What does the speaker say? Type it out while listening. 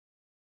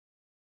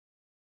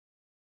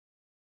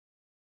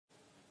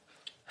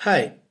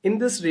Hi, in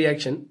this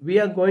reaction, we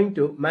are going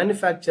to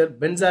manufacture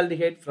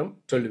benzaldehyde from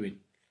toluene.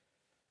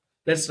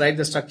 Let's write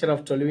the structure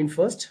of toluene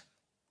first.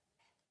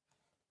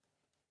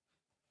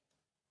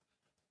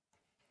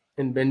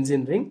 In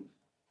benzene ring,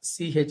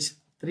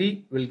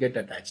 CH3 will get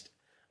attached.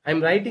 I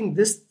am writing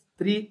this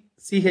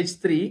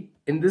CH3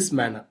 in this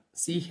manner.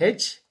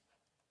 CH,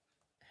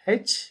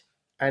 H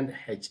and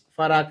H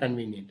for our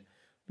convenient.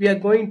 We are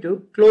going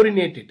to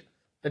chlorinate it.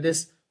 That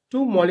is,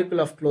 2 molecule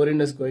of chlorine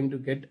is going to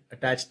get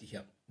attached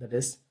here. That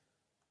is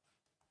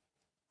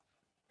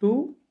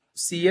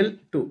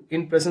 2Cl2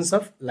 in presence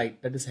of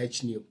light, that is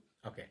H nu.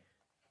 Okay,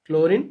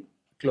 chlorine.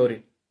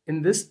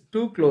 In this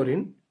 2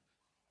 chlorine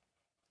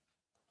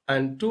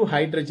and 2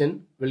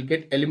 hydrogen will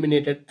get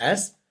eliminated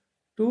as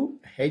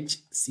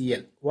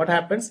 2HCl. What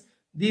happens?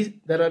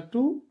 There are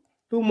two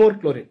more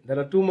chlorine. There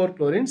are 2 more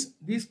chlorines.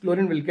 These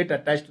chlorine will get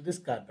attached to this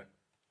carbon.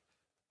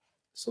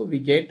 So we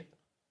get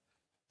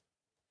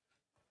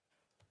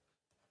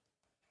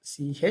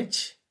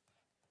CH,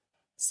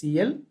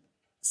 Cl,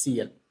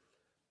 Cl.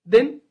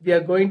 Then we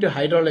are going to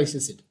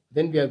hydrolysis it.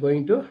 That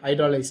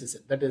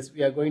is,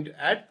 we are going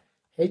to add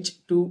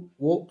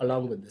H2O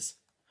along with this.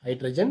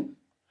 Hydrogen,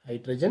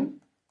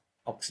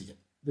 oxygen.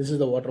 This is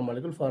the water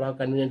molecule. For our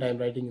convenience, I am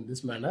writing in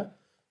this manner.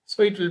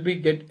 So it will be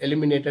get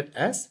eliminated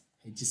as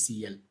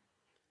HCl.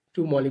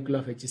 2 molecule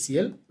of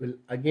HCl will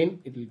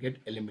get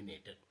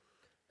eliminated.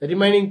 The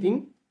remaining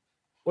thing,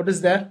 what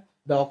is there?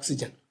 The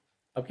oxygen.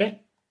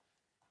 Okay.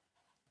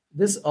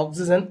 This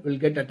oxygen will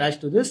get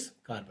attached to this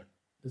carbon.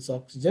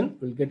 So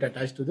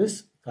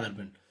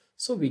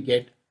we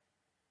get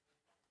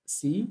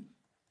C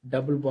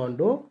double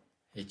bond O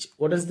H.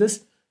 What is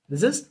this?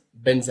 This is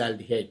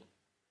benzaldehyde.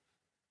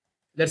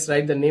 Let's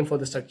write the name for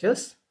the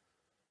structures.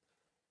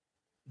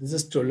 This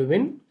is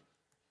toluene.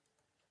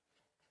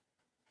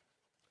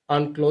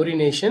 On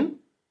chlorination,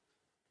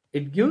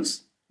 it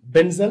gives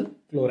benzal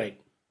chloride.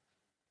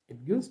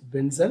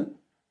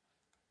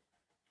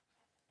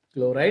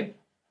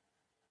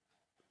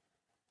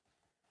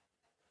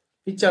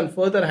 Which on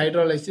further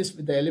hydrolysis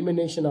with the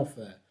elimination of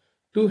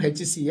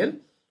 2HCl,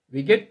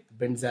 we get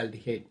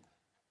benzaldehyde.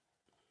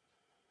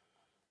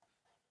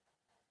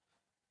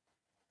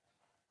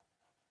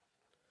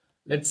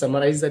 Let's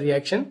summarize the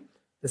reaction.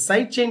 The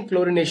side chain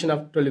chlorination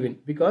of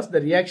toluene, because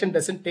the reaction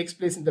doesn't take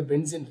place in the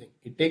benzene ring,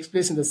 it takes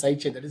place in the side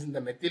chain, that is in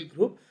the methyl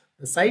group.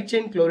 The side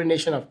chain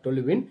chlorination of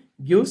toluene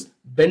gives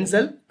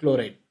benzal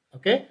chloride.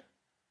 Okay.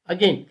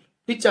 Again,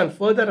 which on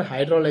further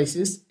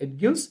hydrolysis, it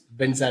gives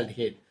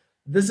benzaldehyde.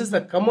 This is the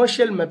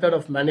commercial method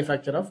of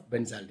manufacture of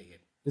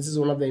benzaldehyde. This is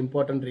one of the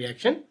important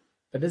reaction.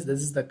 That is,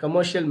 this is the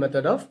commercial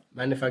method of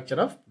manufacture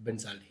of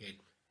benzaldehyde.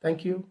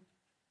 Thank you.